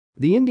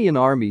The Indian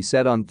Army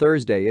said on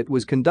Thursday it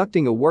was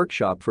conducting a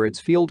workshop for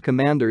its field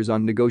commanders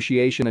on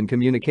negotiation and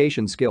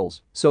communication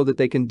skills so that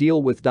they can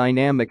deal with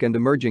dynamic and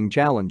emerging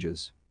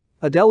challenges.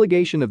 A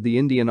delegation of the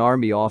Indian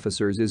Army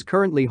officers is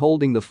currently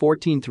holding the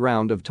 14th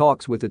round of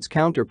talks with its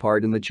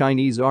counterpart in the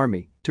Chinese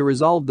Army to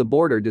resolve the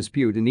border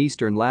dispute in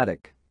eastern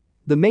Ladakh.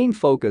 The main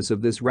focus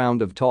of this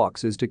round of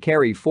talks is to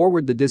carry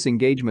forward the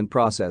disengagement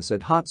process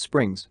at Hot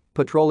Springs,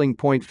 patrolling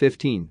Point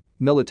 15,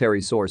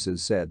 military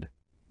sources said.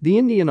 The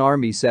Indian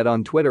Army said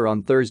on Twitter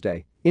on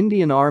Thursday,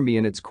 Indian Army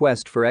in its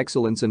quest for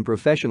excellence and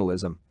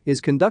professionalism is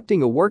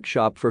conducting a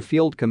workshop for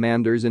field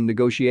commanders in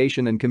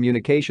negotiation and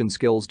communication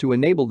skills to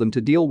enable them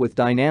to deal with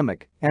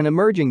dynamic and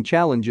emerging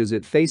challenges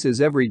it faces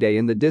every day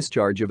in the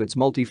discharge of its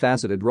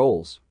multifaceted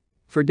roles.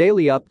 For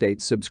daily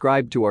updates,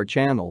 subscribe to our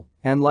channel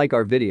and like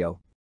our video.